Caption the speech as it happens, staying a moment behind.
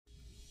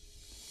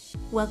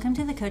Welcome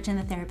to the Coach and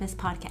the Therapist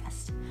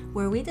podcast,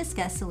 where we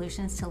discuss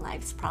solutions to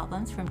life's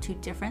problems from two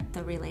different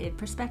though related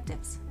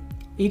perspectives.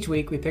 Each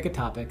week we pick a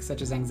topic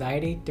such as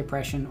anxiety,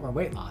 depression, or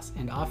weight loss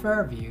and offer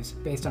our views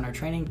based on our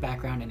training,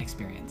 background, and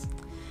experience.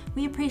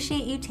 We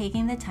appreciate you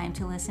taking the time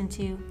to listen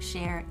to,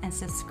 share, and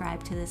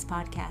subscribe to this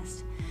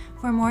podcast.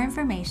 For more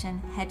information,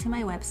 head to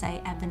my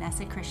website at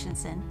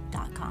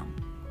vanessachristiansen.com.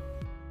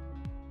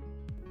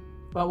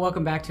 Well,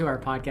 welcome back to our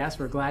podcast.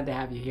 We're glad to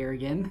have you here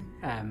again.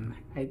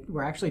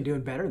 We're actually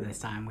doing better this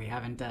time. We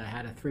haven't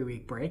had a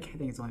 3-week break. I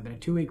think it's only been a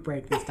 2-week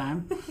break this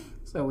time.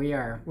 So we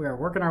are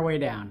working our way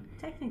down.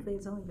 Technically,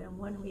 it's only been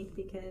 1 week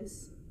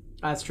because...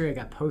 That's true. It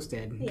got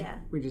posted. Yeah.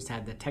 We just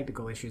had the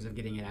technical issues of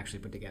getting it actually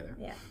put together.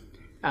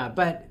 Yeah.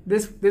 But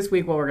this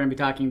week, what we're going to be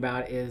talking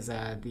about is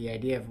the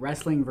idea of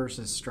wrestling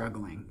versus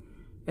struggling.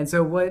 And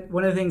so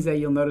one of the things that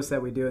you'll notice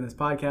that we do in this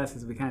podcast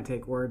is we kind of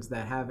take words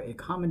that have a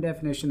common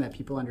definition that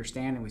people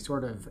understand, and we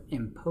sort of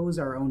impose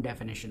our own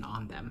definition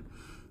on them.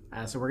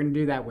 So we're going to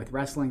do that with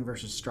wrestling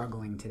versus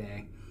struggling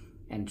today,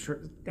 and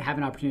have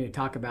an opportunity to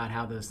talk about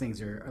how those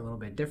things are a little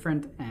bit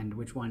different and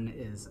which one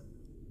is,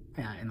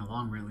 in the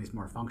long run, at least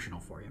more functional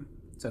for you.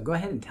 So go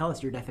ahead and tell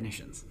us your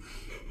definitions.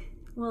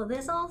 Well,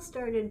 this all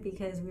started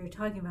because we were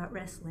talking about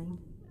wrestling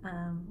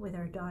with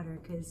our daughter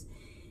because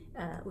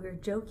we were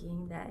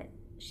joking that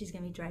she's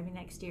going to be driving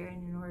next year,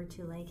 and in order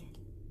to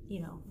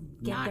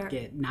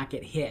not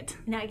get hit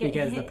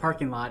because the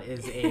parking lot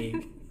is a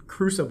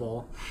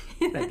crucible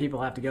that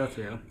people have to go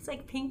through. It's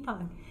like ping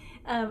pong.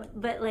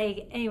 But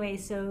anyway,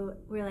 so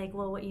we're like,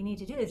 well, what you need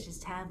to do is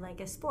just have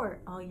a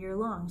sport all year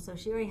long. So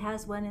she already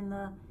has one in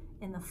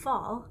the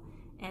fall,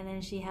 and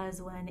then she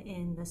has one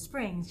in the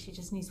spring. She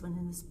just needs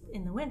one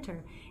in the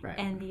winter. Right.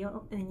 And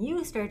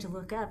you start to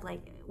look up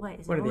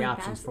what are the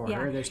options for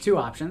her? There's 2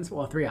 options.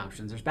 Well, 3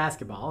 options. There's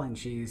basketball, and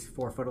she's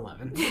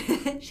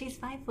 4'11". She's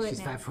 5 foot. She's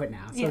now. 5 foot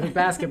now. So there's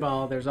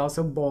basketball. There's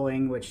also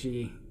bowling, which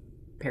she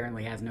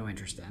apparently has no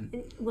interest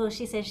in. Well,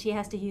 she says she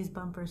has to use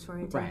bumpers for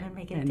it to even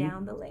make it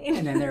down the lane.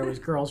 And then there was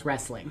girls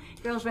wrestling.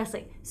 Girls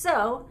wrestling.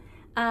 So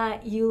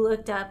you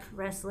looked up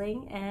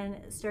wrestling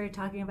and started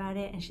talking about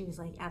it, and she was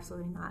like,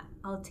 absolutely not.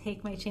 I'll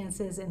take my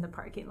chances in the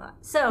parking lot.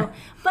 So,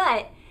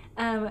 but...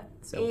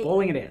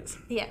 bowling it is.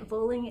 Yeah,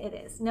 bowling it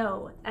is.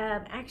 No,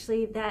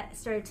 actually that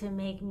started to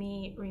make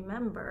me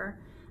remember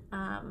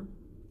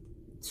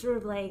sort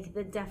of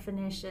the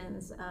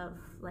definitions of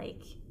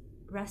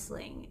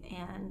wrestling,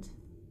 and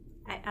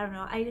I don't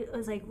know, I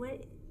was like,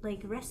 what,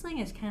 wrestling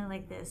is kind of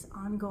like this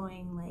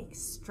ongoing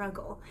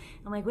struggle.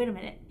 I'm like, wait a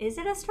minute, is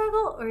it a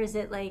struggle, or is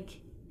it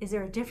is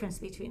there a difference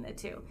between the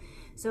two?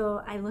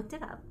 So I looked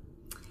it up.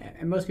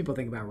 And most people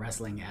think about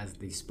wrestling as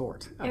the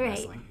sport of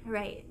wrestling.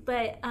 Right.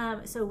 But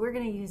so we're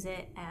going to use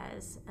it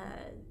as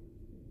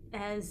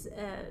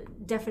a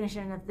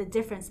definition of the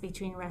difference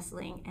between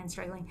wrestling and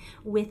struggling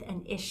with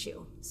an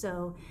issue.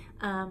 So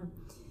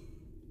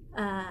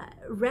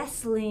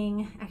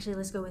wrestling, actually,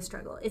 let's go with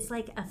struggle. It's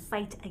like a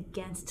fight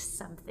against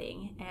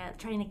something,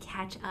 trying to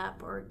catch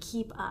up or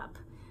keep up,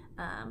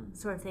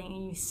 sort of thing.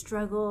 And you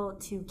struggle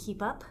to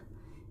keep up.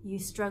 You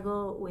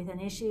struggle with an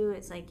issue.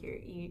 It's like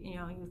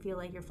you feel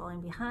like you're falling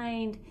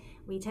behind.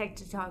 We tend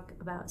to talk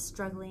about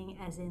struggling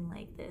as in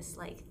this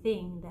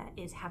thing that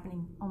is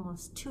happening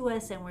almost to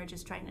us, and we're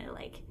just trying to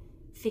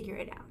figure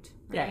it out.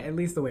 Right? Yeah, at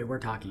least the way we're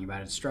talking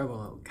about it,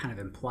 struggle kind of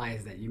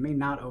implies that you may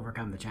not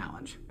overcome the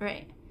challenge.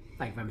 Right.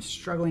 If I'm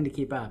struggling to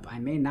keep up, I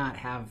may not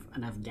have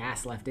enough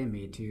gas left in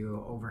me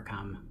to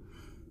overcome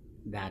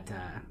that,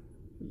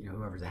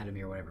 whoever's ahead of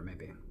me or whatever it may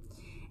be.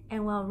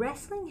 And while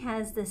wrestling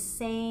has the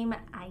same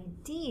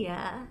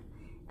idea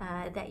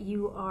that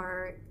you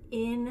are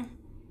in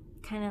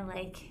kind of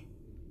a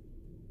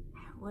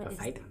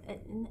fight?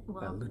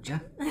 Well, a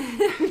lucha?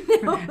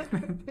 No,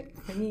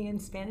 bringing in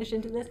Spanish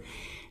into this.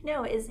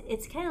 No,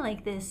 it's kind of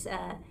like this,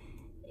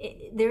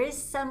 there is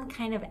some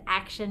kind of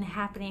action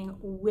happening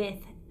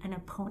with an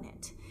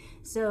opponent.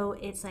 So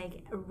it's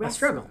like a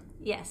struggle.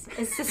 Yes.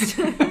 It's just...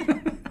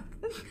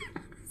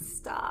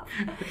 Stop.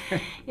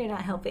 You're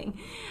not helping.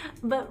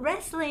 But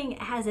wrestling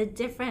has a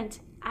different,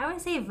 I would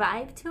say,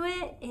 vibe to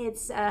it.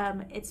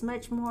 It's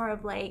much more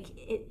of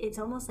it's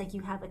almost like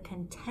you have a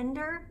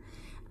contender.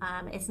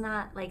 It's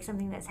not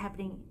something that's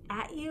happening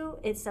at you.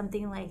 It's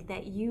something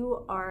that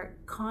you are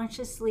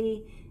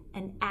consciously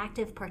an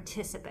active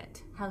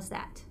participant. How's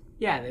that?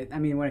 Yeah, I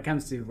mean, when it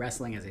comes to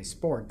wrestling as a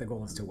sport, the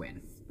goal is to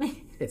win.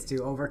 It's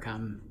to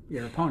overcome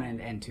your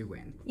opponent and to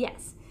win.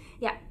 Yes.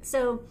 Yeah,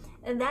 so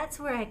that's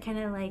where I kind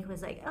of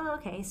was oh,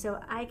 okay, so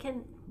we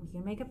can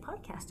make a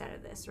podcast out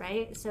of this,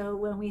 right? So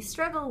when we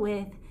struggle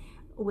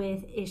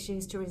with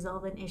issues to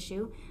resolve an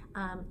issue,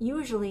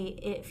 usually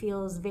it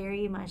feels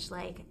very much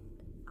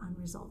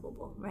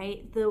unresolvable,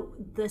 right?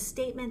 The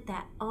statement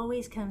that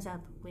always comes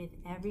up with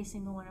every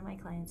single one of my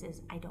clients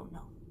is, I don't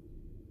know.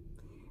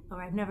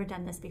 Or I've never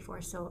done this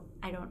before, so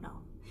I don't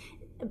know.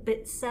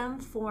 But some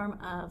form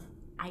of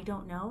I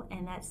don't know,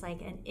 and that's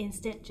an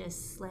instant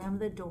just slam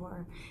the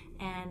door,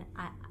 and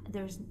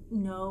there's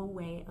no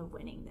way of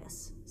winning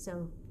this.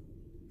 So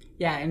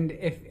Yeah, and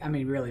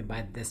really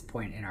by this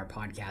point in our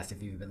podcast,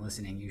 if you've been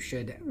listening, you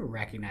should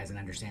recognize and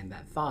understand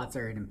that thoughts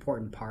are an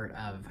important part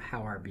of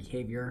how our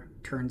behavior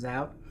turns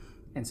out.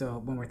 And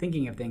so when we're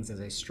thinking of things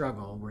as a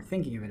struggle, we're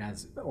thinking of it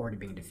as already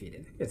being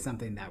defeated. It's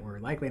something that we're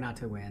likely not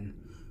to win.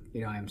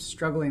 I'm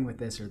struggling with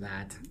this or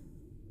that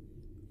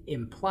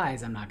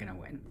implies I'm not going to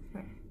win.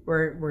 Right.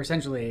 We're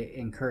essentially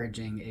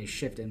encouraging a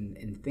shift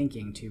in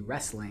thinking to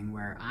wrestling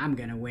where I'm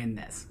going to win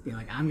this.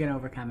 I'm going to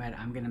overcome it.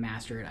 I'm going to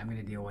master it. I'm going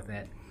to deal with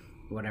it,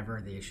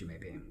 whatever the issue may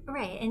be.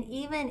 Right. And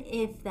even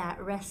if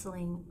that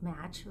wrestling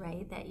match,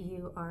 right, that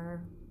you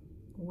are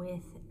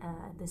with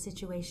the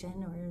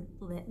situation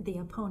or the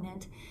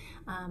opponent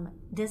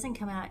doesn't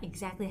come out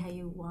exactly how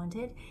you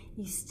wanted,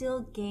 you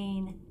still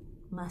gain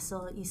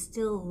muscle, you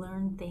still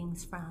learn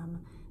things from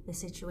the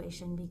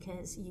situation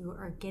because you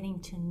are getting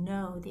to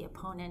know the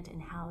opponent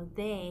and how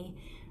they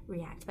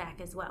react back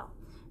as well,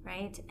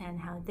 right? And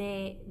how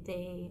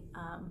they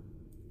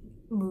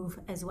move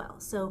as well.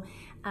 So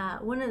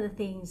one of the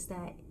things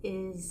that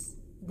is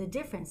the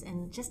difference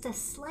in just a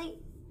slight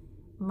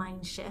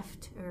mind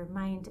shift or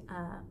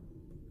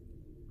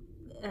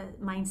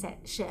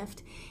mindset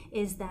shift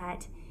is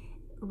that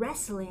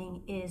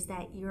wrestling is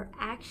that you're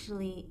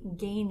actually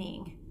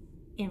gaining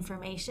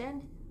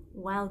information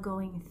while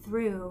going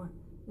through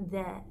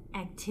the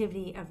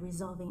activity of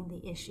resolving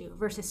the issue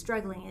versus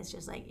struggling is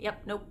just like,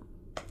 yep, nope,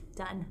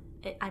 done.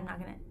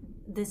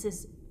 This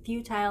is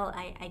futile.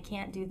 I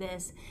can't do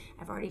this.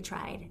 I've already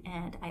tried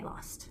and I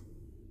lost.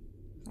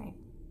 Right?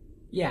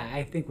 Yeah,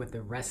 I think with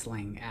the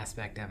wrestling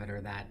aspect of it or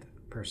that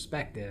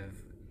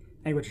perspective,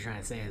 I think what you're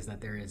trying to say is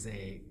that there's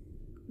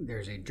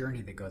a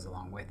journey that goes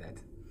along with it.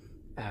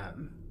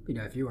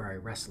 If you are a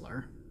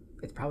wrestler,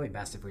 it's probably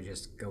best if we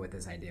just go with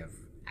this idea of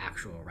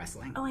actual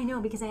wrestling. Oh, I know,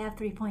 because I have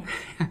 3 points.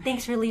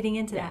 Thanks for leading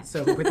into that.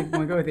 So when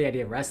we go with the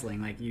idea of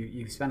wrestling, like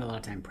you spend a lot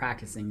of time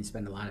practicing, you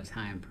spend a lot of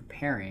time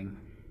preparing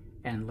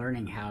and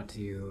learning how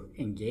to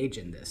engage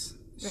in this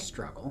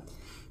struggle,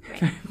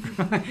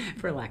 right.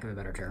 For lack of a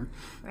better term.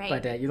 Right.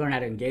 But you learn how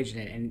to engage in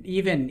it. And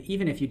even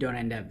if you don't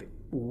end up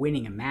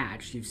winning a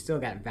match, you've still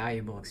got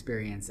valuable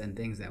experience and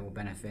things that will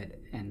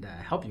benefit and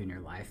help you in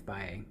your life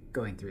by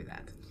going through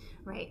that.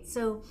 Right.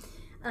 So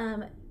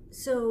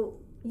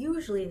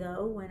usually,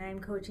 though, when I'm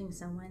coaching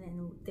someone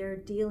and they're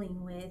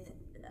dealing with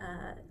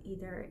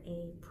either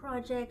a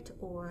project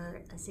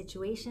or a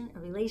situation, a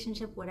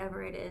relationship,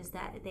 whatever it is,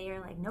 that they are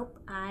like, nope,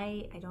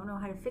 I don't know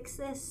how to fix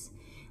this.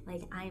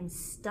 Like, I'm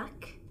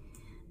stuck.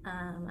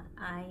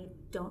 I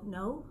don't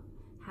know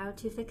how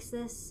to fix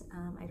this.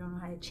 I don't know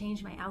how to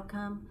change my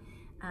outcome.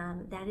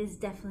 That is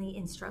definitely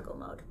in struggle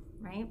mode,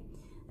 right?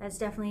 That's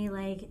definitely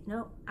like,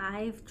 nope,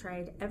 I've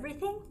tried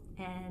everything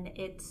and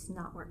it's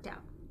not worked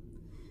out.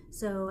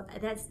 So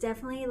that's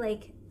definitely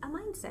like a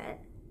mindset,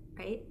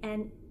 right?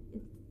 And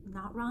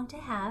not wrong to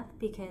have,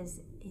 because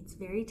it's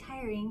very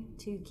tiring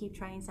to keep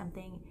trying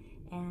something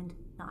and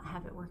not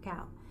have it work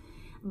out.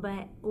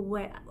 But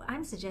what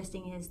I'm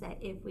suggesting is that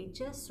if we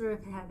just sort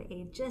of have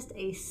just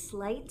a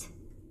slight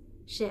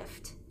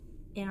shift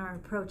in our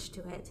approach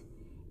to it,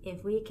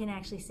 if we can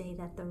actually say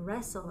that the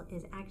wrestle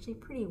is actually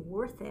pretty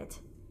worth it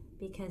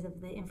because of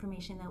the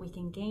information that we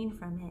can gain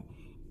from it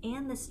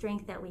and the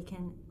strength that we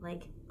can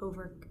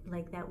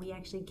that we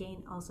actually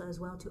gain also as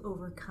well to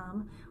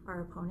overcome our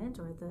opponent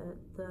or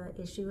the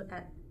issue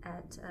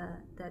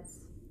that's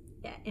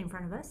in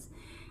front of us,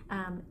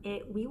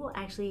 we will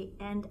actually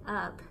end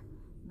up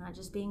not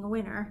just being a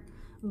winner,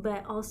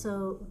 but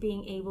also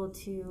being able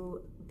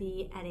to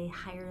be at a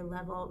higher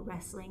level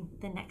wrestling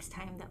the next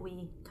time that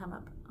we come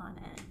up on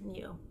a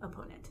new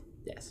opponent.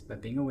 Yes,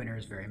 but being a winner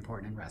is very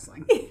important in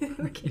wrestling.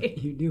 Okay.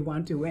 You do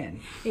want to win.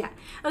 Yeah.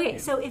 Okay,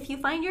 so if you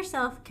find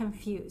yourself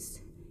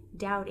confused,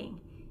 doubting,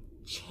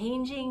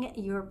 changing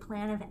your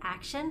plan of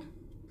action,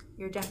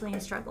 you're definitely in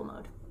struggle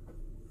mode.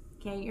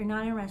 Okay, you're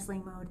not in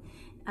wrestling mode.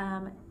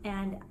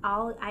 And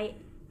I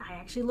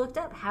actually looked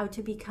up how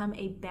to become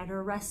a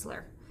better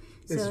wrestler.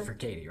 This is for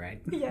Katie,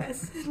 right?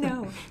 Yes.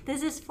 No,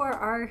 this is for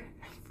our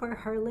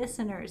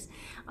listeners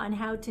on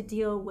how to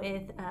deal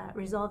with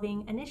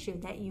resolving an issue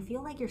that you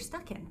feel like you're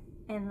stuck in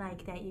and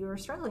like that you are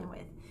struggling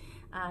with,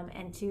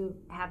 and to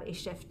have a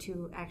shift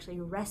to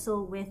actually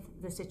wrestle with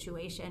the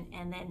situation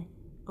and then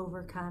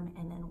overcome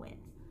and then win.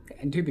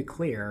 And to be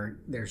clear,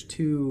 there's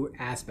two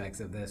aspects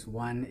of this.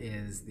 One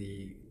is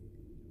the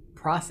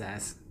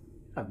process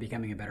of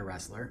becoming a better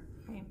wrestler,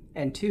 right.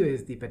 And two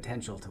is the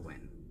potential to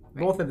win.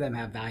 Right. Both of them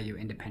have value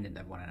independent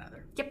of one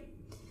another.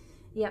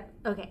 Yep.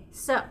 Okay,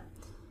 so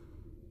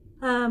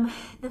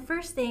the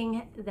first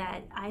thing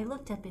that I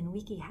looked up in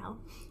WikiHow,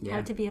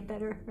 how to be a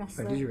better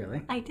wrestler. Oh, did you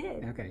really? I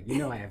did. Okay,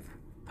 I have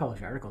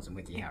published articles in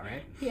WikiHow,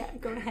 right? Yeah,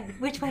 go ahead.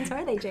 Which ones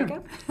are they,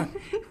 Jacob?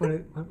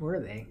 What were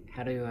they?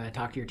 How to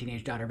talk to your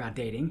teenage daughter about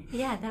dating.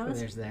 Yeah, that was.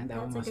 There's that. That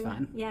one was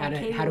fun.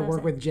 Yeah, how to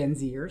work with Gen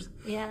Zers.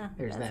 Yeah,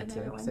 there's that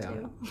too. One so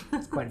too.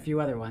 there's quite a few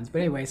other ones. But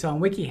anyway, so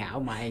on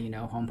WikiHow,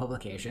 my home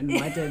publication,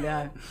 what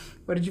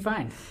did you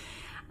find?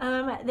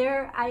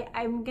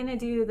 I'm gonna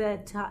do the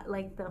top,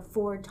 the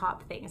 4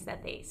 top things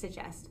that they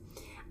suggest.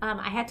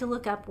 I had to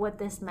look up what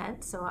this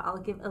meant, so I'll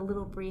give a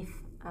little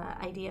brief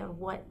idea of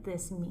what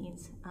this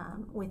means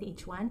with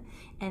each one,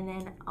 and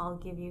then I'll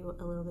give you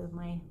a little bit of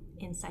my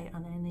insight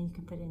on it, and then you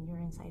can put in your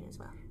insight as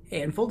well.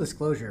 Hey, and full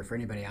disclosure for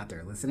anybody out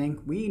there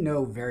listening, we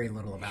know very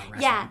little about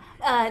wrestling.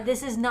 Yeah,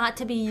 this is not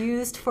to be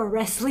used for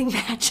wrestling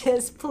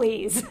matches,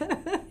 please.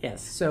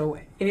 Yes, so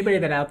anybody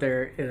that's out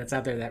there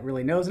that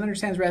really knows and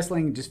understands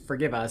wrestling, just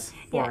forgive us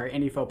for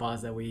any faux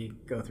pas that we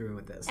go through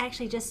with this.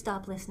 Actually, just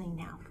stop listening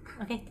now.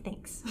 Okay,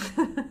 thanks.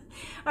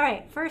 All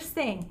right, first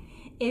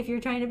thing, if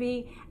you're trying to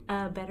be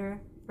a better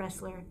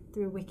wrestler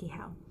through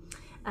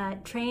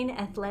WikiHow, train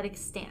athletic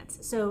stance.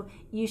 So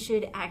you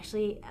should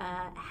actually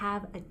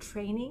have a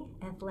training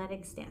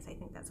athletic stance. I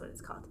think that's what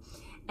it's called.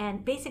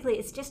 And basically,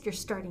 it's just your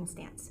starting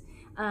stance.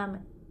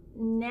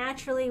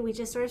 Naturally, we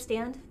just sort of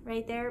stand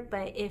right there.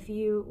 But if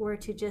you were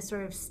to just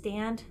sort of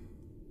stand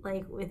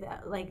with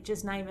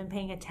just not even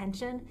paying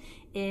attention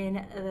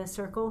in the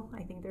circle,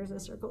 I think there's a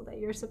circle that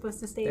you're supposed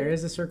to stay in. There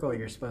is a circle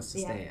you're supposed to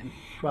stay in.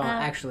 Well,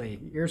 actually,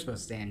 you're supposed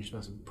to stay in. You're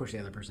supposed to push the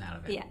other person out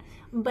of it. Yeah.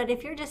 But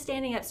if you're just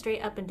standing up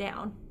straight up and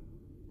down,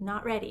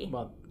 not ready.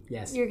 Well,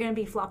 yes. You're going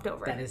to be flopped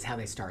over. That is how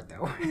they start,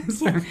 though,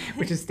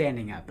 which is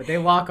standing up. But they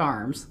lock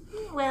arms.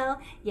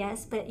 Well,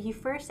 yes, but you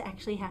first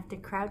actually have to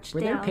crouch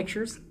down. Were there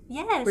pictures?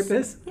 Yes. With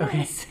this?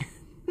 Yes. Okay.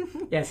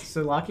 Yes,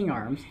 so locking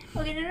arms.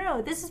 Okay,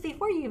 no. This is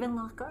before you even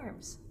lock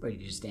arms. Wait,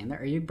 you just stand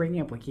there? Are you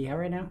bringing up WikiHow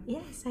right now?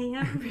 Yes, I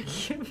am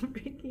bringing up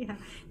WikiHow.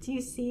 Do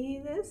you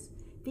see this?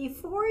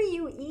 Before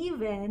you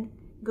even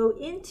go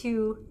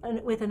into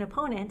with an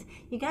opponent,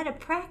 you got to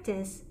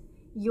practice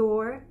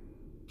your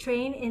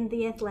train in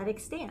the athletic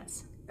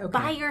stance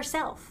by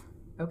yourself.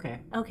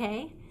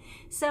 Okay.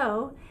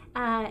 So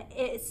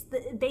it's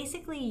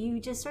basically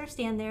you just sort of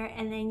stand there,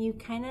 and then you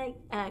kind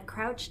of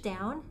crouch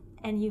down,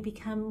 and you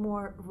become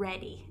more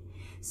ready.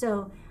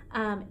 So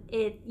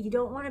you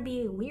don't want to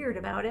be weird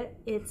about it.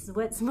 It's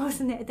what's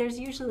there's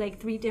usually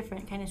 3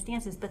 different kind of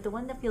stances, but the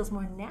one that feels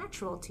more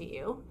natural to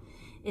you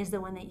is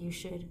the one that you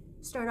should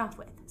start off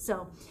with.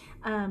 So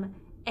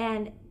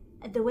and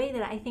the way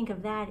that I think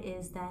of that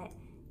is that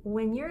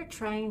when you're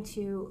trying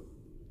to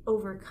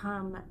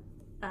overcome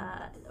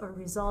or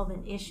resolve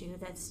an issue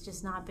that's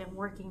just not been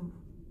working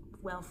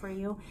well for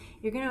you,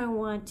 you're going to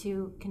want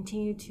to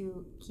continue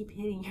to keep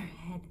hitting your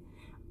head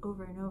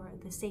over and over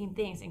the same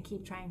things and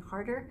keep trying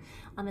harder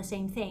on the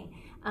same thing.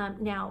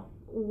 Now,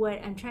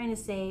 what I'm trying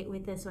to say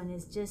with this one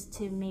is just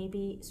to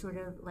maybe sort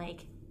of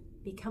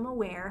become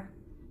aware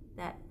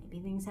that maybe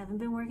things haven't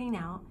been working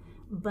out,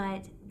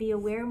 but be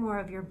aware more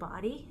of your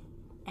body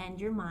and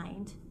your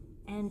mind,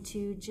 and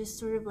to just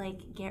sort of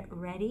get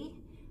ready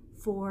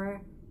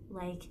for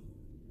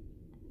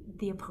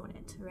the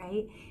opponent,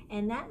 right?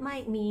 And that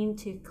might mean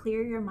to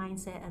clear your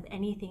mindset of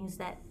any things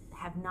that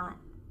have not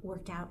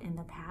worked out in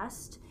the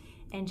past,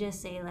 and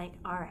just say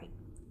all right,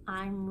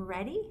 I'm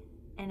ready,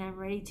 and I'm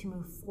ready to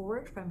move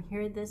forward from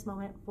here at this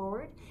moment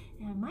forward,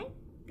 and I might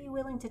be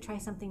willing to try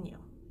something new.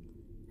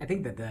 I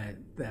think that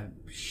the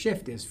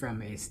shift is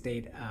from a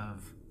state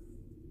of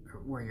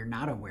where you're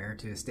not aware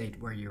to a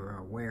state where you're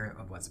aware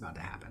of what's about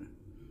to happen.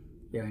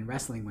 In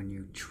wrestling, when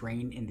you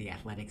train in the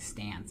athletic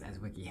stance, as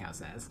WikiHow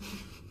says,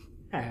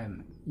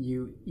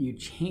 you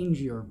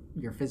change your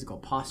physical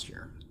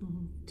posture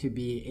to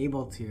be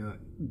able to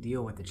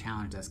deal with the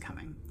challenge that's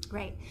coming.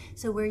 Right.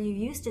 So where you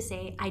used to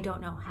say, I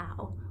don't know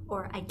how,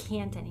 or I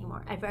can't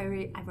anymore, I've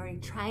already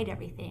tried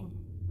everything.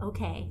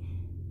 Okay,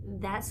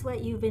 that's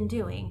what you've been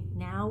doing.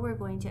 Now we're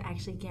going to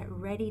actually get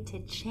ready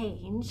to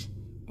change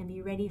and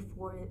be ready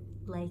for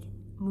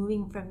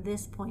moving from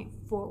this point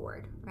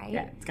forward, right?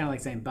 Yeah, it's kind of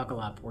like saying, buckle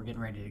up, we're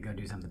getting ready to go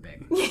do something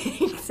big.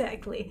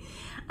 Exactly.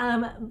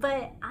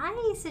 But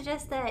I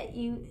suggest that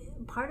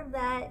part of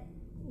that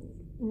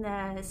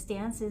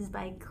stance is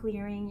by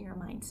clearing your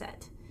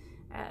mindset,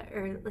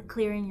 or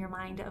clearing your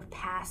mind of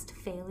past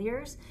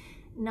failures.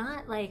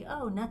 Not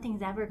oh,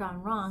 nothing's ever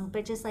gone wrong,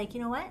 but just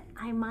you know what?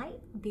 I might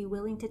be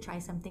willing to try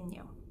something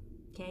new.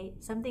 Okay?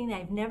 Something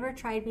that I've never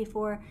tried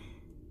before.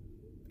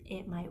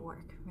 It might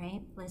work,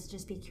 right? Let's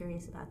just be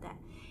curious about that.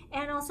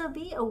 And also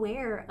be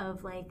aware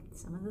of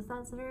some of the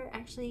thoughts that are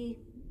actually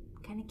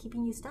kind of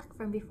keeping you stuck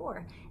from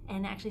before,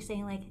 and actually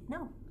saying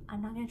no, I'm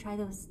not going to try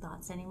those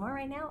thoughts anymore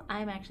right now.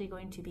 I'm actually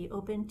going to be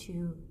open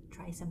to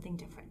try something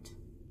different.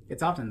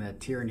 It's often the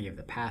tyranny of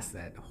the past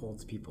that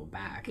holds people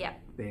back. Yeah.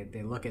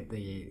 They look at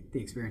the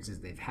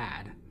experiences they've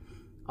had,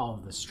 all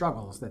of the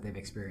struggles that they've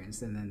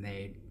experienced, and then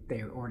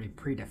they already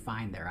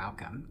predefine their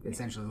outcome. They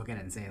essentially look at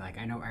it and say I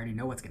already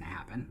know what's going to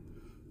happen.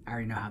 I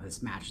already know how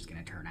this match is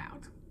going to turn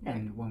out. Right.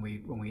 And when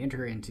we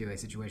enter into a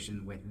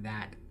situation with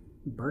that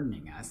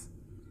burdening us,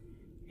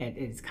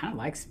 it's kind of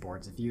like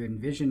sports. If you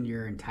envision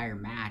your entire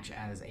match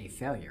as a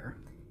failure,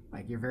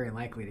 you're very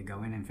likely to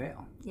go in and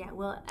fail. Yeah,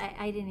 well,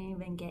 I didn't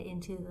even get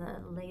into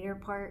the later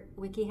part,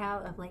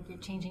 WikiHow, of you're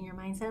changing your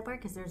mindset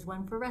part, because there's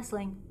one for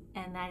wrestling,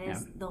 and that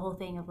is the whole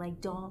thing of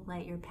don't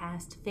let your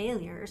past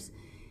failures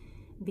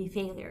be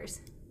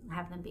failures.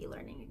 Have them be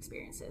learning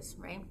experiences,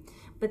 right?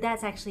 But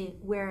that's actually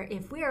where,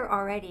 if we're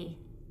already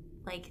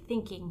like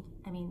thinking,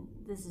 I mean,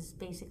 this is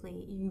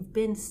basically you've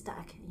been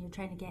stuck and you're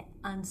trying to get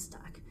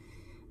unstuck,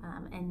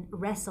 and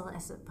wrestle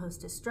as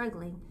opposed to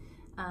struggling,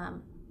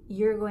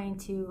 you're going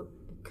to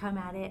come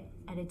at it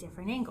at a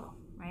different angle,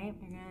 right?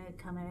 You're going to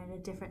come at it at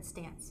a different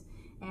stance.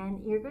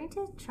 And you're going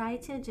to try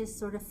to just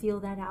sort of feel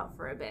that out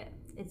for a bit.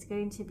 It's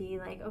going to be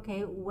like,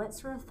 okay, what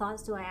sort of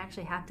thoughts do I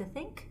actually have to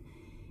think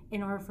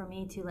in order for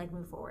me to like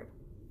move forward?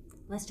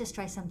 Let's just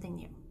try something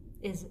new.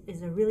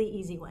 Is a really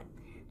easy one.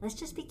 Let's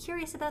just be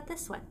curious about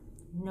this one.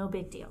 No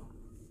big deal,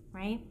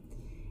 right?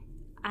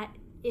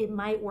 It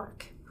might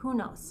work. Who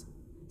knows?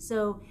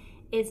 So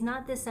it's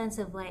not this sense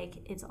of like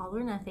it's all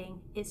or nothing.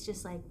 It's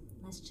just like,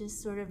 let's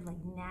just sort of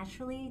like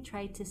naturally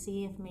try to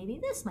see if maybe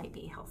this might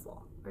be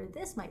helpful or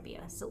this might be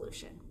a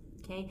solution.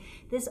 Okay,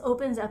 this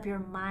opens up your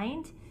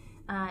mind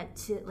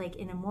to like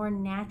in a more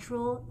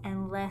natural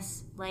and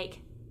less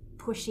like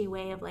pushy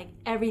way of like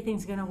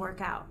everything's gonna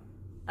work out.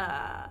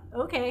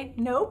 Okay,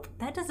 nope,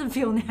 that doesn't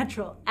feel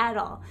natural at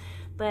all,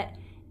 but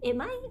it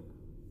might,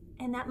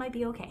 and that might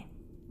be okay,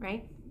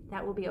 right?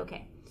 That will be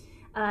okay.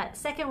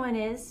 Second one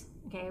is,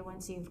 okay,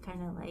 once you've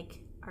kind of like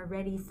are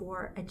ready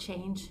for a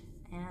change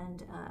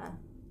and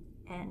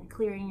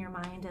clearing your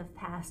mind of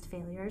past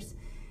failures,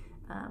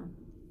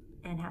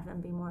 and have them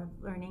be more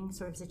learning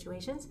sort of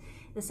situations.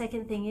 The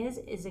second thing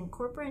is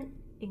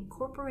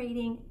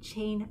incorporating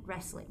chain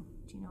wrestling.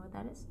 Do you know what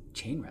that is?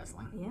 Chain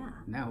wrestling? Yeah.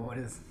 No, what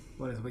does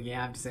Wiggy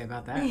have to say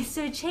about that?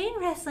 So chain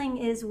wrestling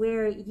is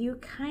where you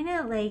kind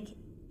of like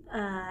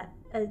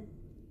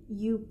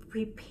you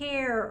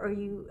prepare or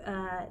you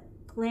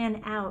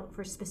plan out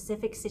for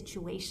specific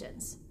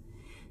situations.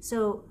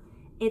 So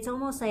it's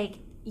almost like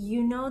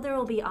you know there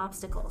will be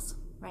obstacles,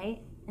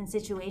 right? And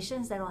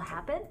situations that will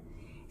happen.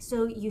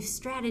 So you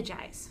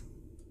strategize.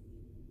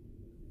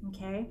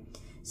 Okay?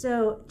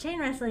 So chain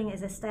wrestling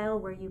is a style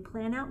where you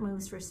plan out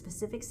moves for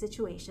specific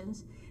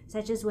situations,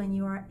 such as when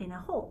you are in a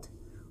hold,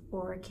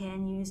 or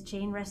can use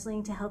chain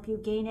wrestling to help you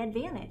gain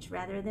advantage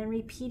rather than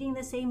repeating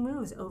the same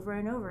moves over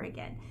and over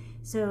again.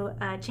 So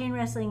chain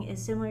wrestling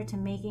is similar to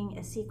making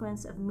a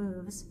sequence of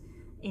moves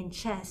in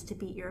chess to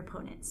beat your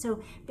opponent.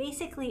 So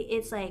basically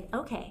it's like,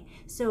 okay,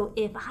 so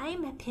if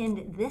I'm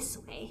pinned this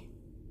way,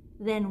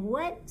 then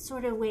what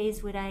sort of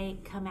ways would I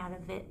come out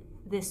of it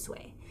this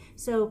way?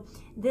 So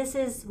this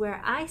is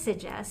where I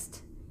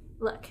suggest,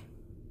 look,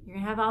 you're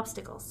gonna have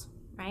obstacles,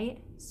 right?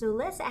 So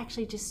let's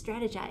actually just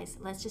strategize.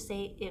 Let's just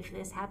say if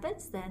this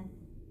happens, then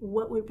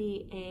what would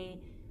be a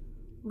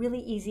really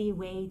easy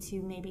way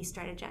to maybe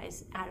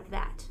strategize out of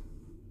that?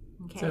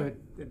 Okay. So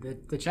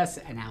the chess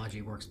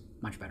analogy works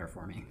much better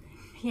for me.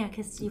 Yeah,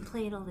 because you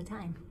play it all the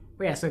time.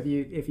 Well, yeah, so if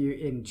you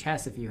in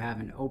chess, if you have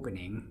an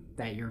opening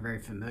that you're very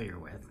familiar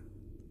with,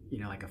 you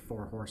know, like a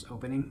 4-horse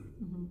opening.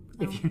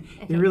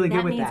 Mm-hmm. If you're really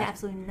good with that. That means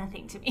absolutely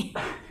nothing to me.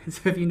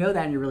 So if you know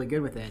that and you're really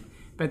good with it,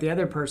 but the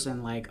other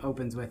person like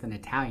opens with an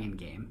Italian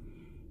game,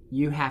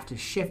 you have to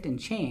shift and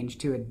change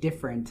to a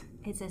different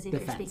It's as if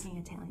defense. You're speaking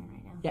Italian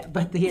right now. Yeah,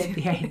 but the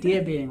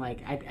idea being like,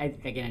 I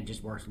again, it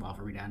just works well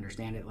for me to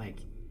understand it. Like,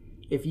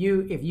 if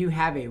you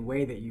have a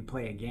way that you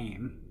play a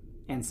game,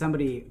 and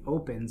somebody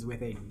opens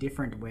with a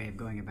different way of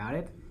going about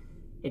it,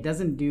 it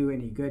doesn't do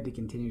any good to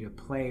continue to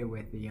play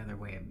with the other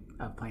way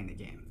of playing the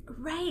game.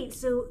 Right.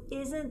 So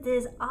isn't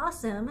this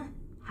awesome?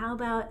 How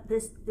about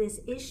this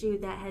issue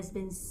that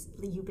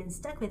you've been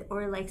stuck with,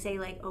 or like say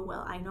like, oh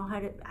well, I know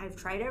I've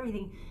tried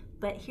everything,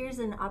 but here's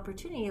an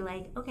opportunity.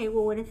 Like, okay,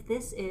 well, what if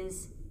this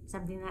is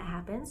something that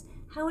happens?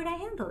 How would I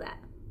handle that?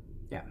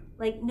 Yeah.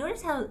 Like,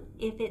 notice how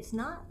if it's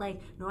not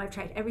like, no, I've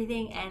tried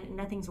everything and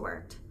nothing's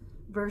worked,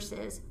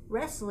 versus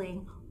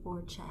wrestling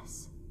or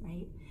chess,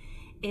 right?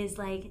 Is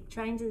like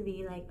trying to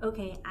be like,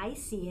 okay, I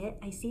see it,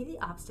 I see the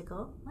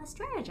obstacle, let's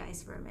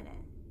strategize for a minute.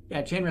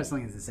 Yeah, chain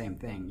wrestling is the same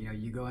thing. You know,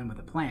 you go in with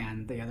a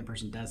plan, the other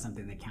person does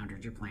something that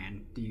counters your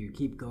plan. Do you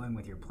keep going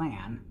with your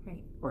plan?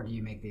 Right. Or do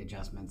you make the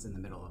adjustments in the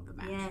middle of the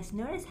match? Yes,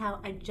 notice how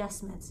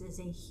adjustments is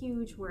a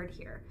huge word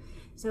here.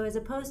 So as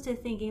opposed to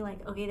thinking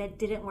like, okay, that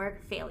didn't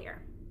work,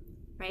 failure,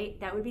 right?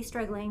 That would be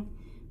struggling.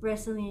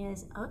 Wrestling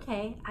is,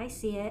 okay, I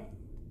see it,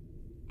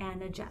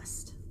 and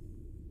adjust.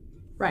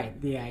 Right.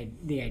 The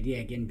idea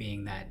again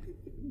being that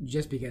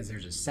just because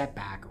there's a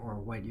setback or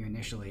what you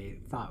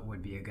initially thought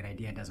would be a good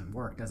idea doesn't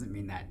work doesn't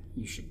mean that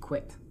you should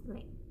quit.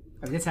 Right.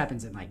 I mean, this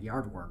happens in like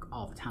yard work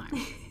all the time.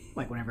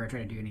 Like whenever I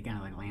try to do any kind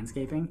of like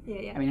landscaping.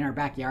 Yeah. I mean, in our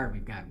backyard,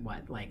 we've got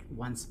like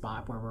one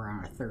spot where we're on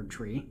our third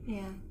tree.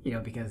 Yeah. You know,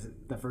 because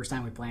the first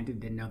time we planted,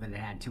 didn't know that it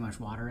had too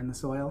much water in the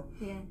soil.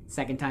 Yeah.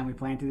 Second time we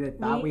planted it,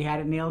 thought we had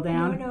it nailed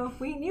down. No,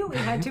 we knew we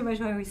had too much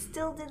water. We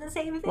still did the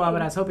same thing. Well,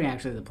 but I was hoping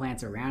actually the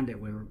plants around it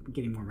were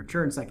getting more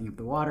mature and sucking up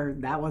the water.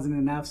 That wasn't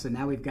enough, so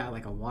now we've got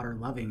like a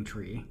water-loving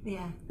tree.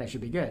 Yeah. That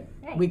should be good.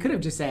 Right. We could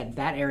have just said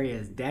that area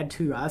is dead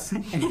to us,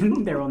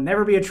 and there will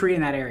never be a tree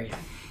in that area.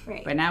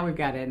 Right. But now we've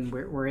got it, and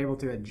we're able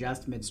to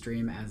adjust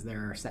midstream as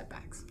there are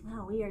setbacks.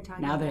 Wow, we are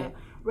talking Now about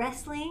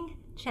wrestling,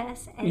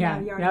 chess, and yeah,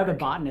 now yard now work. the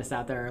botanists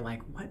out there are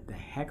like, what the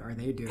heck are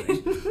they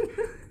doing?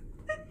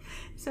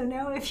 So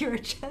now if you're a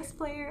chess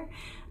player,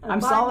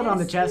 I'm solid on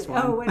the chess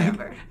one. Oh,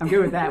 whatever. I'm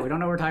good with that. We don't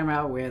know what we're talking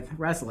about with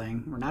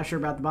wrestling. We're not sure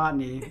about the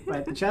botany,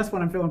 but the chess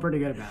one I'm feeling pretty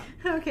good about.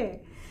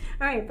 Okay.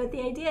 All right. But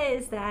the idea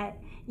is that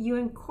you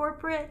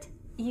incorporate,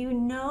 you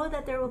know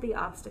that there will be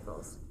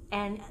obstacles,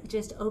 and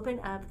just open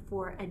up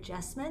for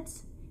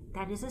adjustments.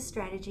 That is a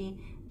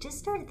strategy. Just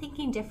start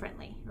thinking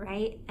differently,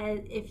 right?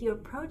 If you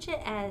approach it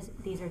as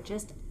these are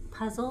just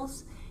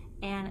puzzles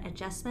and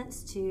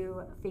adjustments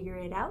to figure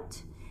it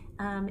out,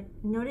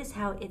 notice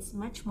how it's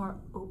much more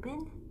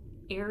open,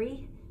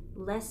 airy,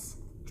 less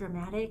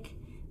dramatic,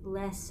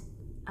 less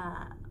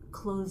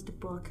closed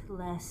book,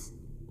 less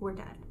we're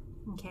done.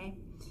 Okay.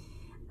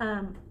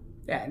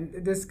 Yeah, and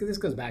this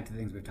goes back to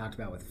things we've talked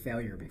about with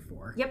failure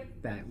before. Yep.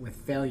 That with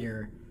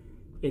failure,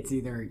 it's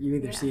either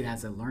see it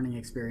as a learning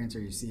experience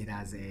or you see it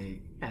as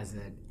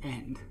an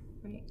end.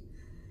 Right.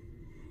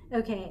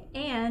 Okay,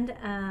 and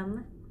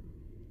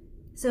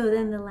so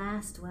then the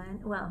last one,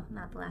 well,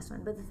 not the last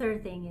one, but the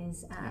third thing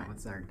is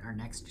what's our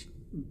next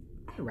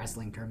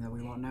wrestling term that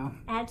we won't know?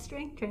 add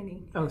strength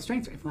training. Oh,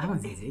 strength training. Well, that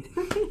one's easy.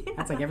 Yeah.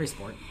 That's like every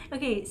sport.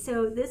 Okay,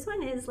 so this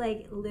one is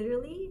like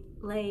literally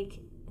like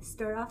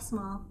start off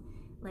small.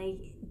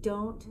 Like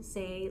don't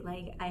say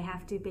like I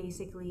have to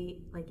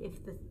basically like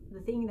if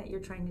the thing that you're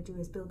trying to do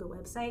is build a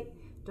website,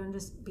 don't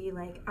just be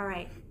like, all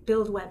right,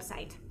 build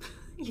website.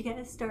 You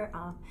gotta start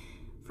off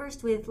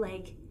first with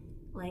like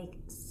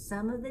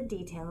some of the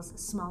details,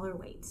 smaller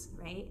weights,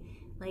 right?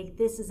 Like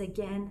this is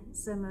again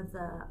some of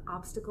the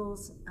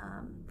obstacles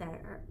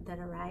that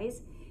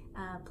arise.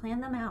 Plan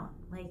them out,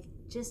 like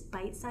just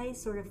bite-sized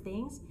sort of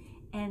things,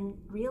 and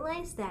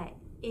realize that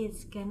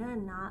it's gonna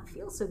not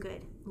feel so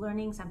good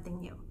learning something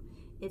new.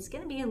 It's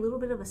gonna be a little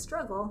bit of a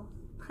struggle.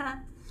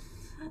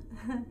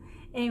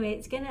 Anyway,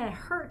 it's gonna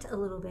hurt a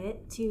little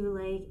bit to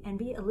like and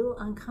be a little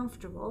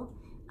uncomfortable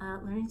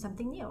learning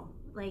something new.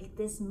 Like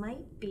this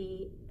might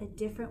be a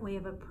different way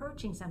of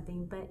approaching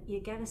something, but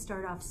you gotta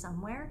start off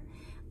somewhere.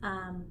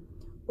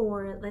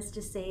 Or let's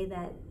just say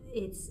that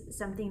it's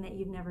something that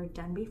you've never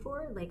done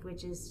before, like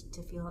which is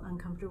to feel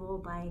uncomfortable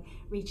by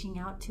reaching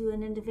out to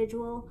an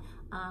individual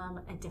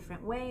a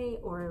different way,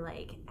 or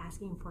like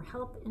asking for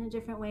help in a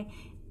different way.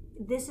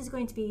 This is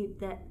going to be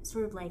that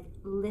sort of like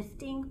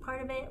lifting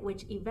part of it,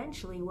 which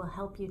eventually will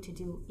help you to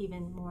do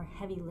even more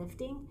heavy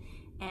lifting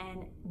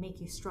and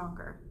make you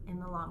stronger in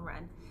the long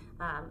run,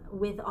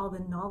 with all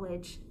the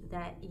knowledge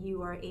that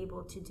you are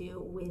able to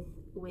do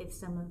with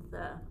some of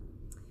the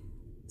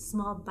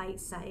small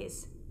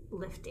bite-size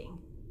lifting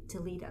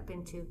to lead up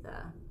into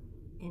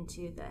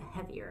the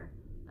heavier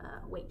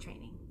weight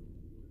training.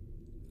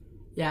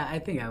 Yeah, I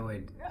think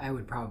I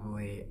would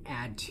probably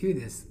add to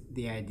this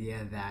the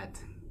idea that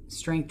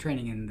strength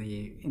training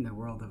in the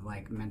world of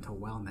like mental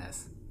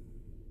wellness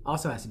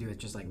also has to do with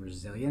just like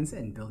resilience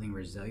and building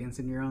resilience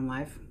in your own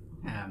life.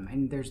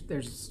 And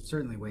there's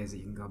certainly ways that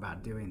you can go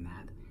about doing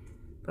that,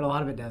 but a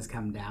lot of it does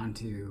come down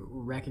to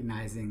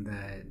recognizing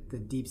the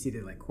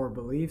deep-seated like core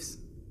beliefs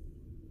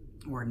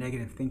or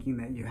negative thinking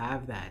that you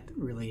have that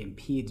really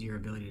impedes your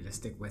ability to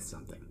stick with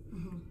something.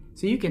 Mm-hmm.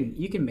 So you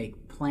can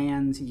make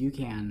plans, you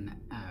can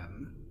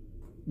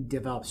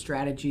develop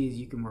strategies,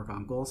 you can work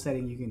on goal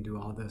setting, you can do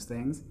all those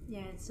things.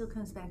 Yeah, it still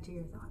comes back to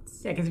your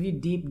thoughts. Yeah, because if you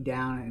deep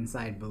down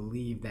inside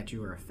believe that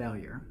you are a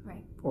failure,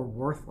 right, or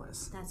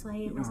worthless, that's why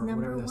it was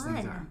number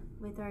one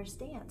with our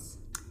stance.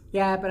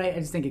 Yeah, but I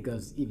just think it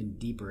goes even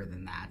deeper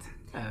than that.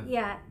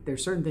 Yeah,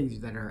 there's certain things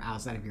that are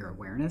outside of your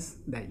awareness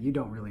that you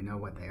don't really know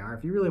what they are.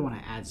 If you really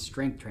want to add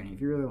strength training, if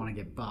you really want to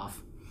get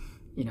buff,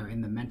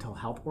 in the mental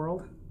health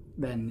world,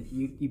 then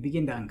you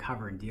begin to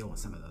uncover and deal with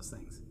some of those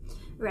things.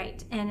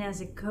 Right, and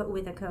as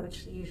with a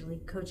coach,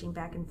 usually coaching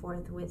back and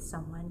forth with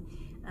someone,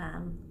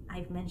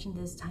 I've mentioned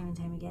this time and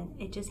time again.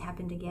 It just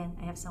happened again.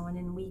 I have someone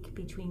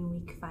between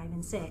week 5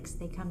 and 6.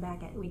 They come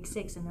back at week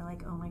 6 and they're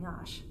like, "Oh my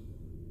gosh,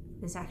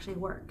 this actually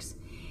works."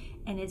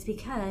 And it's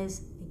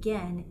because,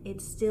 again,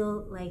 it's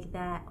still like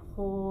that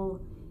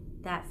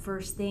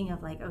first thing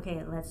of like,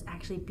 okay, let's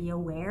actually be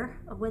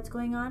aware of what's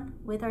going on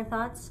with our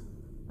thoughts.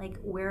 Like,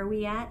 where are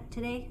we at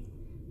today?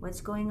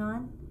 What's going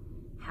on?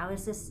 How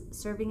is this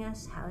serving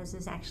us? How is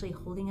this actually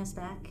holding us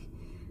back?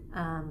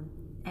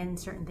 And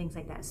certain things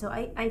like that. So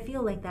I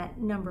feel like that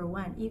number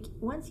one,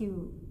 once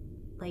you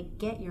like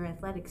get your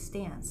athletic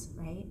stance,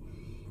 right,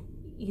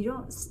 you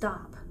don't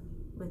stop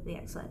with the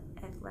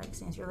athletic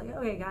stance. You're like,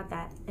 okay, I got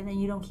that. And then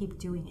you don't keep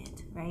doing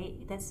it,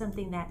 right? That's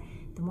something that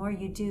the more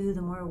you do,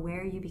 the more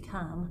aware you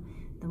become,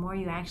 the more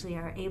you actually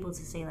are able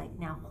to say like,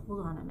 now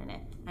hold on a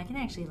minute. I can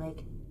actually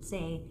like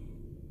say,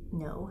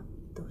 no,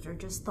 those are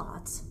just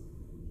thoughts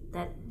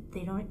that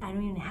I don't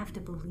even have to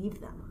believe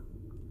them.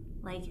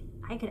 Like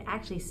I could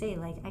actually say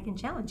like, I can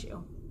challenge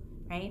you,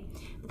 right?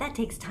 But that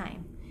takes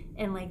time.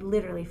 And like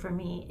literally for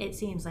me, it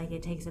seems like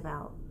it takes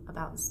about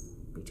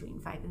between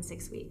 5 and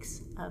 6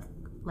 weeks of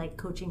like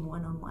coaching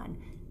one-on-one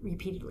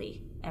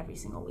repeatedly every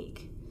single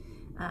week,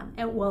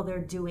 and while they're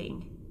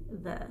doing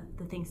the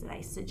things that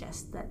I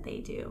suggest that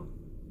they do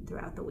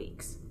throughout the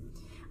weeks.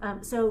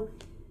 So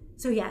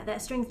So yeah,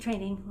 that strength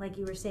training, like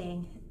you were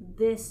saying,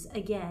 this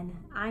again,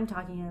 I'm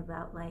talking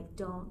about like,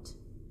 don't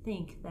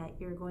think that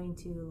you're going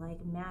to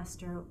like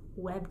master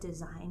web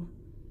design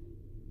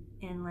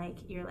and like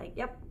you're like,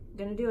 yep,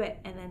 gonna do it,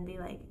 and then be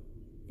like,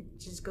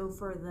 just go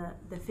for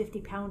the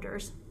 50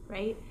 pounders,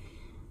 right?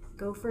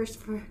 Go first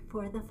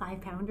for the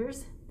 5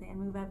 pounders, then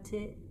move up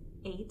to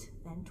 8,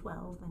 then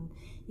 12, and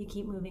you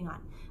keep moving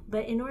on.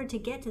 But in order to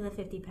get to the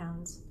 50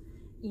 pounds,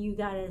 you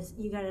gotta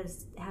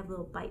have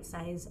little bite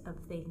size of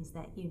things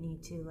that you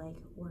need to like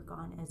work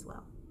on as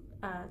well,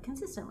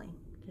 consistently,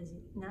 because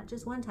not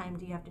just one time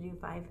do you have to do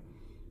 5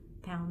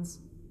 pounds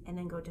and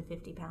then go to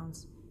 50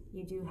 pounds.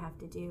 You do have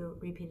to do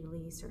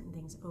repeatedly certain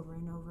things over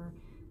and over,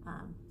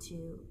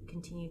 to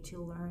continue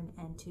to learn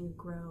and to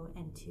grow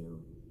and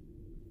to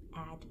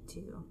add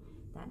to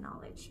that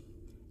knowledge.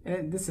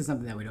 And this is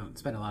something that we don't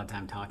spend a lot of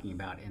time talking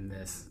about in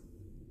this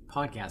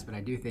podcast, but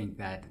I do think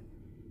that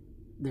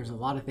there's a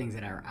lot of things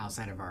that are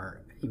outside of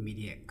our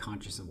immediate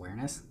conscious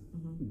awareness,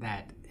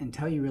 that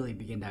until you really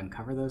begin to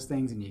uncover those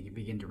things and you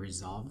begin to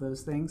resolve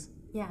those things,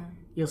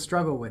 you'll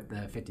struggle with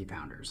the 50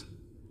 pounders.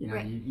 You know,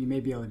 you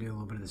may be able to do a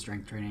little bit of the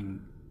strength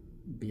training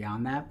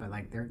beyond that, but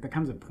like there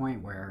comes a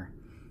point where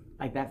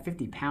like that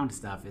 50-pound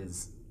stuff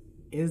is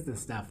the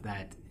stuff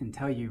that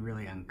until you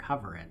really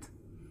uncover it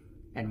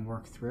and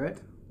work through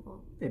it,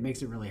 it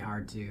makes it really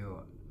hard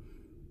to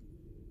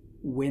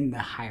win the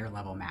higher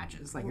level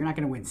matches. Like you're not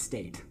going to win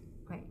state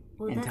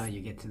until you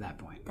get to that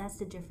point. That's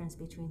the difference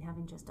between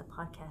having just a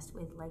podcast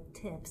with like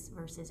tips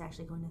versus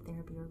actually going to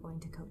therapy or going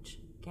to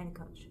get a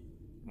coach,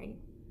 right?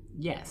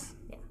 Yes.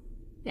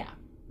 Yeah.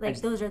 Like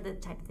those are the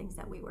type of things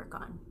that we work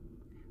on.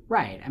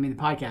 Right. I mean,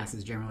 the podcast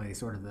is generally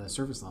sort of the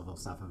surface level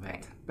stuff of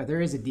it, but there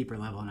is a deeper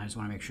level, and I just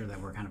want to make sure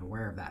that we're kind of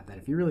aware of that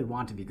if you really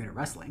want to be good at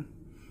wrestling,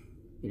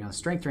 you know,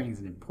 strength training is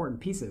an important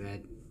piece of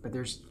it, but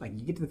there's like,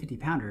 you get to the 50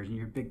 pounders and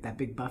you're that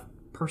big buff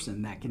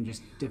person that can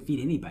just defeat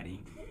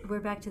anybody. We're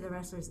back to the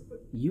wrestlers.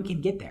 You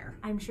can get there.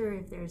 I'm sure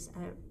if there's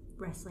a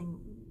wrestling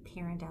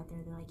parent out there,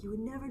 they're like, you would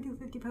never do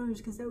 50 pounders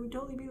because that would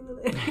totally be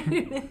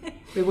little.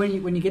 But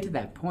when you get to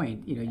that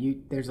point, you know,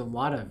 there's a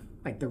lot of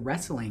like the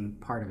wrestling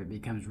part of it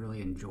becomes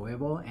really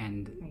enjoyable,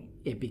 and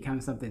it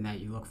becomes something that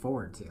you look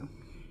forward to.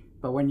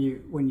 But when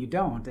you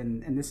don't,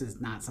 and this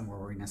is not somewhere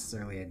where we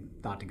necessarily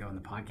had thought to go in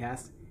the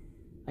podcast,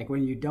 like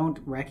when you don't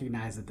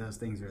recognize that those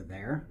things are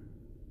there,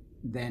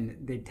 then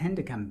they tend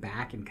to come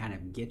back and kind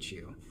of get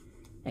you.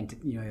 And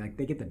you know, like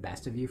they get the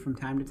best of you from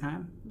time to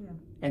time. Yeah.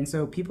 And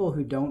so people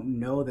who don't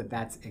know that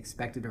that's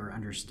expected or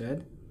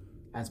understood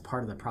as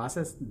part of the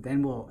process,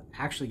 then will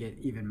actually get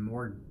even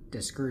more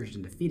discouraged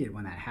and defeated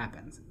when that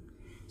happens.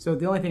 So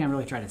the only thing I'm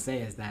really trying to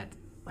say is that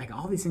like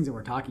all these things that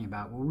we're talking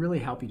about will really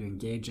help you to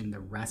engage in the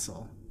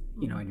wrestle,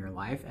 you know, in your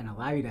life, and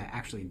allow you to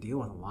actually deal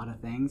with a lot of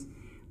things,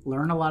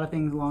 learn a lot of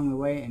things along the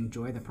way,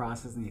 enjoy the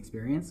process and the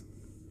experience.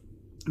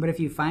 But if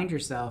you find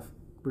yourself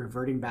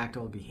reverting back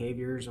to old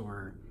behaviors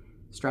or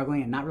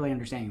struggling and not really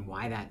understanding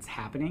why that's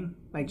happening,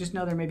 like just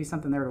know there may be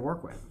something there to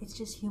work with. It's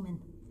just human.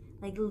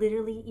 Like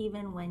literally,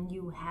 even when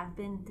you have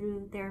been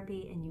through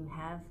therapy and you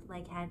have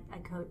like had a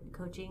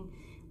coaching,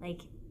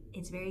 like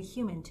it's very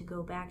human to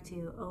go back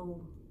to,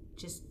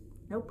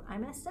 nope, I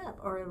messed up,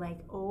 or like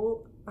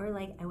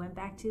I went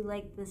back to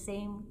like the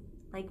same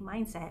like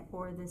mindset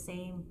or the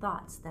same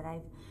thoughts that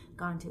I've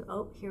gone to.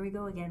 Oh, here we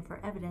go again for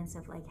evidence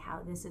of like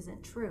how this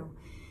isn't true.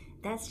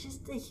 That's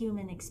just the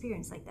human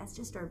experience. Like that's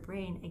just our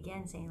brain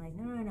again saying like,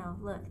 no,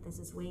 look, this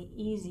is way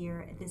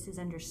easier. This is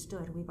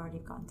understood. We've already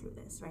gone through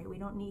this, right? We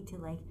don't need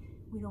to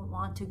we don't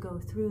want to go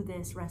through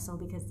this wrestle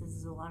because this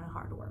is a lot of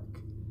hard work.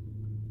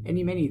 And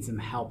you may need some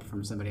help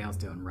from somebody else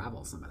to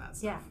unravel some of that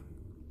stuff.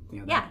 Yeah.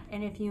 You know,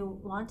 and if you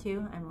want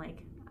to,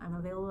 I'm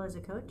available as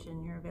a coach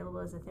and you're available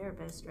as a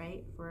therapist,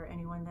 right? For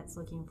anyone that's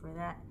looking for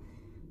that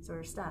sort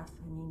of stuff.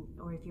 I mean,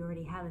 or if you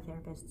already have a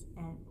therapist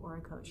or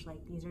a coach, like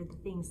these are the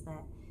things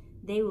that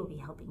they will be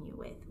helping you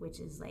with, which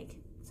is like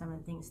some of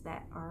the things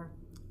that are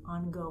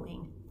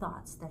ongoing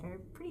thoughts that are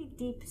pretty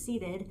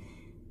deep-seated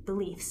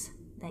beliefs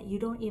that you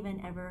don't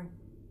even ever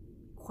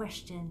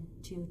question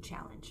to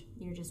challenge.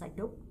 You're just like,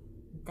 nope,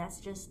 that's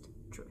just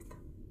truth.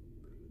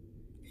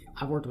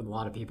 I've worked with a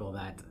lot of people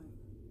that,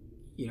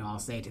 you know, I'll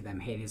say to them,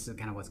 hey, this is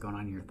kind of what's going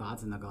on in your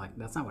thoughts, and they'll go like,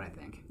 that's not what I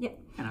think. Yeah.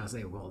 And I'll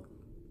say, well,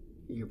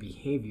 your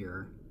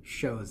behavior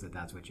shows that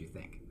that's what you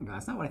think. I go,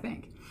 that's not what I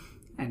think.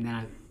 And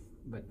then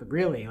but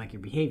really, like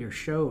your behavior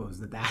shows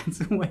that that's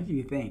what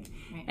you think.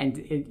 Right.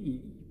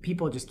 And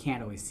people just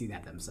can't always see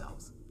that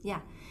themselves.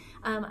 Yeah.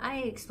 I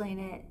explain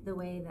it the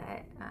way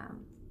that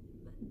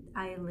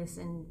I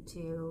listen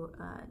to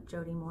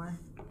Jody Moore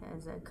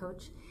as a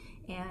coach,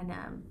 and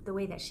the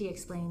way that she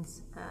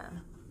explains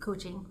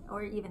coaching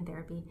or even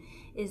therapy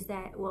is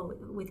that,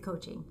 with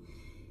coaching,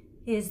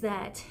 is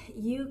that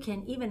you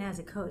can, even as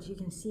a coach, you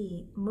can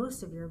see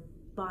most of your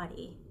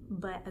body,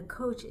 but a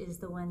coach is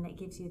the one that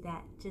gives you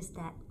that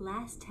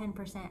last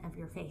 10% of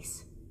your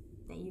face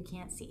that you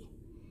can't see.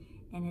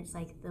 And it's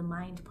like the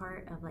mind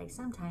part of like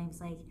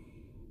sometimes like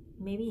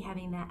maybe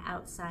having that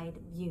outside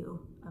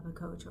view of a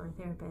coach or a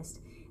therapist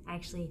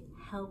actually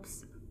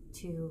helps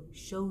to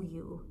show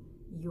you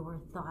your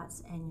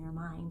thoughts and your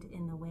mind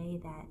in the way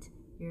that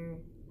you're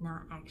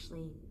not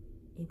actually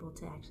able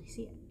to actually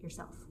see it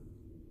yourself.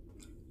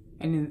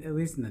 And at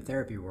least in the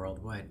therapy world,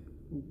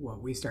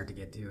 what we start to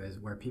get to is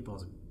where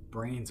people's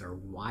brains are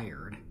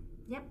wired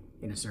Yep.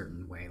 in a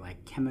certain way,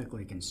 like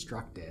chemically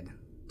constructed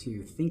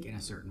to think in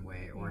a certain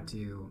way or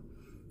to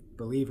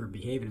believe or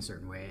behave in a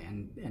certain way,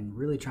 and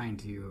really trying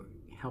to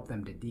help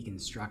them to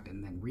deconstruct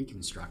and then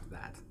reconstruct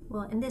that.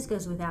 Well, and this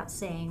goes without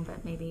saying,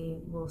 but maybe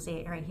we'll say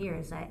it right here,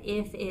 is that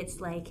if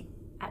it's like,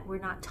 we're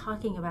not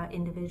talking about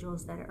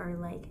individuals that are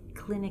like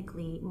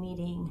clinically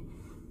needing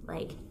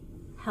like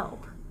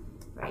help,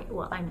 right?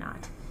 Well, I'm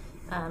not.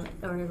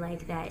 Or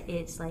like that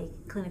it's like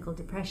clinical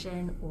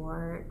depression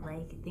or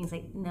like things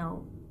like,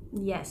 no,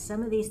 yes,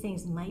 some of these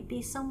things might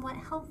be somewhat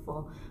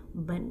helpful,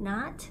 but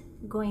not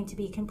going to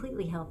be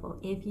completely helpful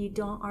if you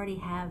don't already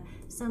have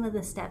some of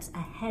the steps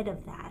ahead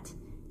of that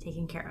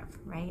taken care of,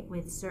 right?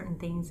 With certain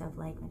things of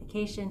like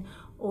medication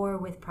or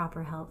with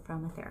proper help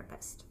from a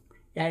therapist.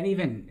 Yeah, and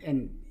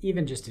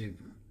even just to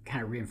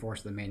kind of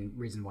reinforce the main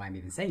reason why I'm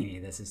even saying any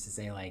of this is to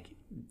say, like,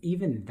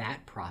 even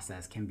that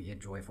process can be a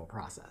joyful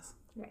process.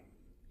 Right.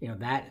 You know,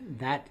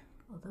 that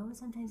although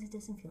sometimes it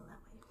doesn't feel that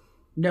way.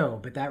 No,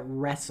 but that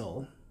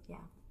wrestle Yeah.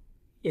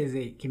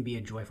 can be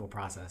a joyful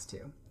process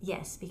too.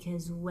 Yes,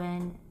 because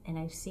when, and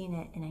I've seen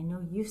it, and I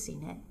know you've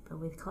seen it, but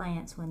with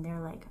clients when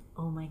they're like,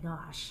 oh my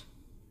gosh,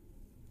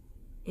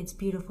 it's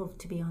beautiful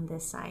to be on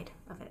this side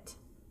of it.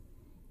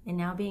 And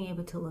now being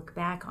able to look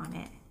back on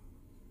it,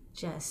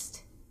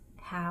 just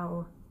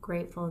how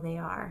grateful they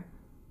are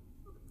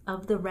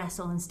of the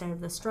wrestle instead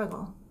of the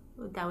struggle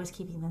that was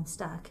keeping them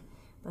stuck.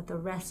 But the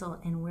wrestle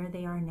and where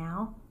they are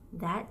now,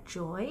 that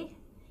joy,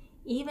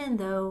 even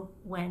though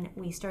when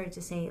we started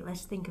to say,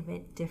 let's think of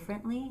it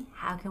differently,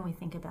 how can we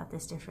think about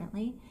this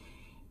differently?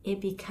 It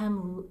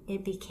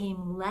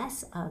became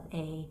less of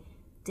a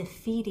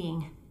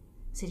defeating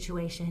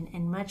situation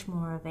and much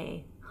more of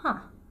a,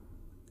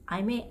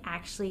 I may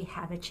actually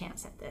have a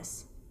chance at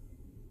this,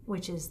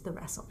 which is the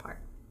wrestle part.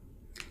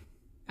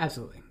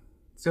 Absolutely.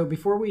 So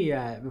before we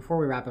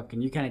wrap up,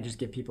 can you kind of just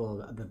give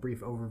people the brief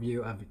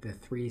overview of the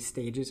 3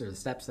 stages or the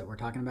steps that we're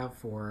talking about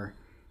for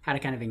how to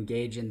kind of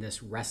engage in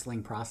this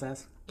wrestling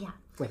process? Yeah.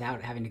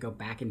 Without having to go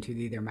back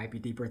into there might be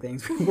deeper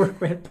things we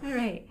work with. All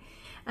right.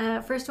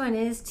 First one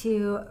is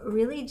to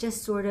really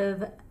just sort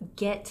of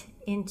get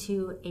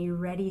into a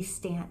ready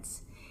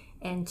stance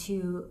and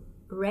to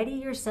ready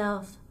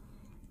yourself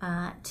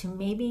to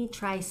maybe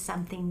try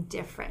something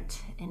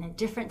different in a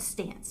different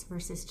stance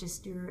versus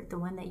just the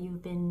one that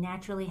you've been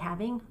naturally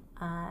having,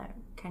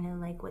 kind of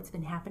like what's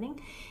been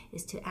happening,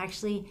 is to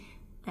actually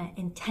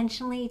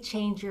intentionally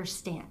change your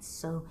stance.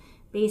 So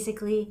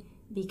basically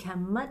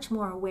become much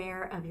more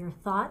aware of your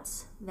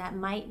thoughts that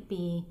might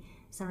be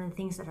some of the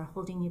things that are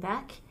holding you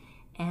back,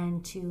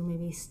 and to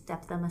maybe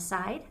step them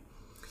aside,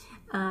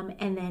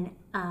 and then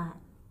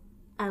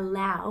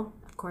allow,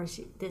 of course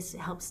this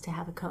helps to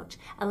have a coach,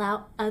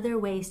 allow other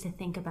ways to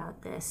think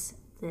about this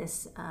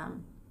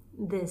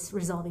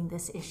resolving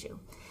this issue.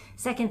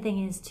 Second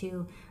thing is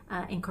to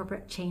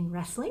incorporate chain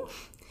wrestling,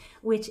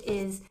 which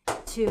is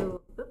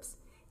to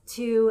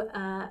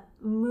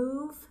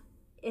move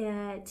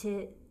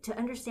to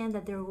understand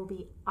that there will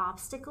be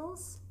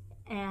obstacles,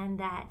 and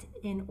that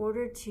in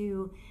order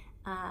to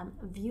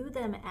view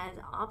them as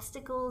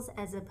obstacles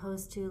as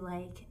opposed to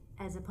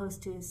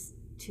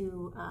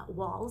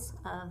walls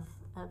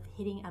of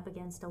hitting up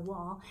against a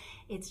wall,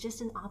 it's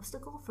just an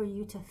obstacle for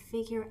you to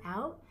figure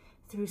out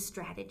through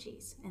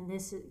strategies. And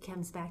this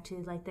comes back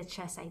to like the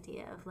chess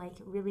idea of like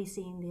really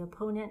seeing the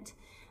opponent,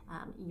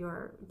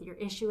 your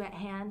issue at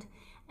hand,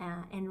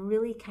 and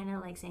really kind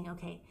of like saying,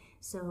 okay,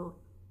 so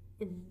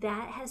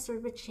that has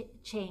sort of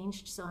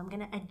changed, so I'm going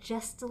to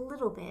adjust a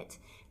little bit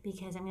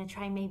because I'm going to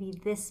try maybe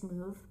this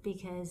move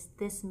because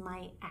this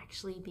might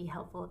actually be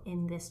helpful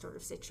in this sort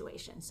of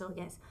situation. So I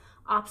guess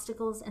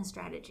obstacles and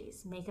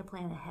strategies, make a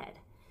plan ahead,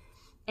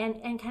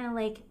 and kind of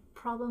like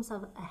problem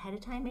solve ahead of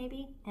time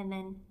maybe, and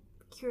then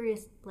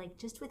curious, like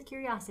just with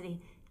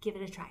curiosity, give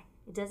it a try.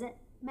 It doesn't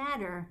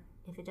matter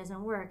if it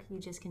doesn't work, you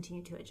just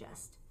continue to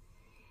adjust.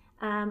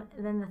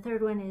 Then the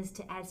third one is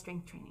to add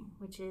strength training,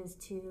 which is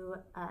to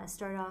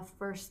start off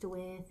first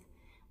with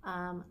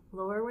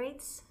lower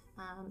weights,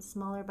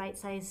 smaller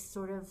bite-sized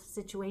sort of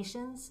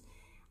situations.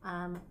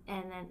 And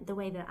then the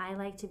way that I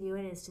like to view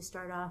it is to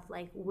start off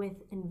like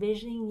with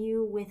envisioning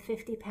you with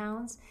 50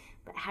 pounds,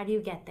 but how do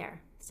you get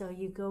there? So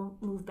you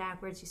move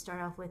backwards, you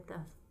start off with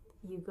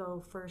you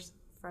go first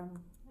from,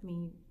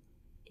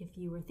 if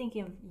you were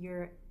thinking of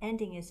your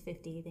ending is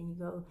 50, then you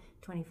go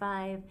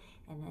 25,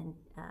 and then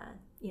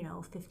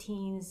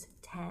 15s,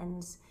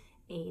 10s,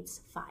 8s,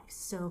 5s.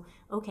 So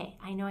okay,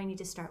 I know I need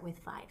to start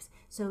with 5s.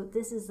 So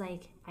this is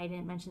like, I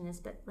didn't mention this,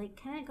 but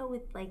like kind of go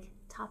with like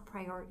top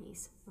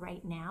priorities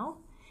right now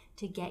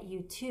to get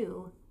you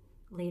to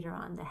later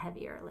on the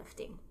heavier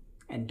lifting.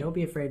 And don't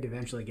be afraid to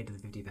eventually get to the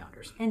 50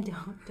 pounders. And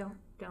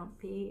don't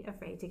be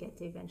afraid to get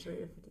to eventually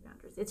the 50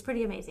 pounders. It's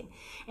pretty amazing.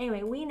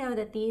 Anyway, we know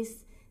that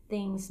these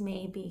things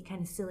may be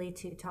kind of silly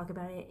to talk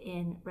about it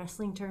in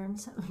wrestling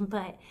terms,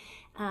 but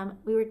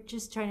we were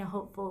just trying to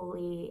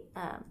hopefully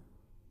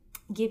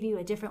give you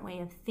a different way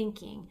of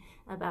thinking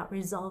about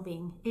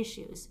resolving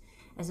issues,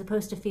 as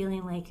opposed to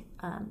feeling like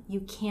you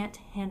can't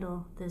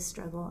handle this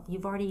struggle.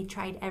 You've already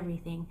tried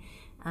everything.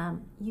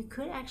 You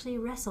could actually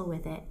wrestle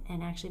with it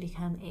and actually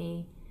become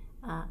a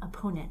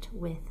opponent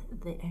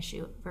with the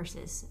issue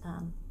versus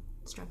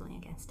struggling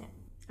against it.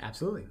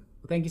 Absolutely.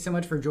 Well, thank you so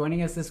much for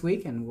joining us this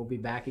week, and we'll be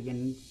back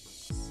again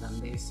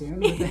someday soon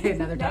with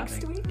another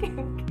topic. Next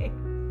week?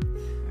 Okay.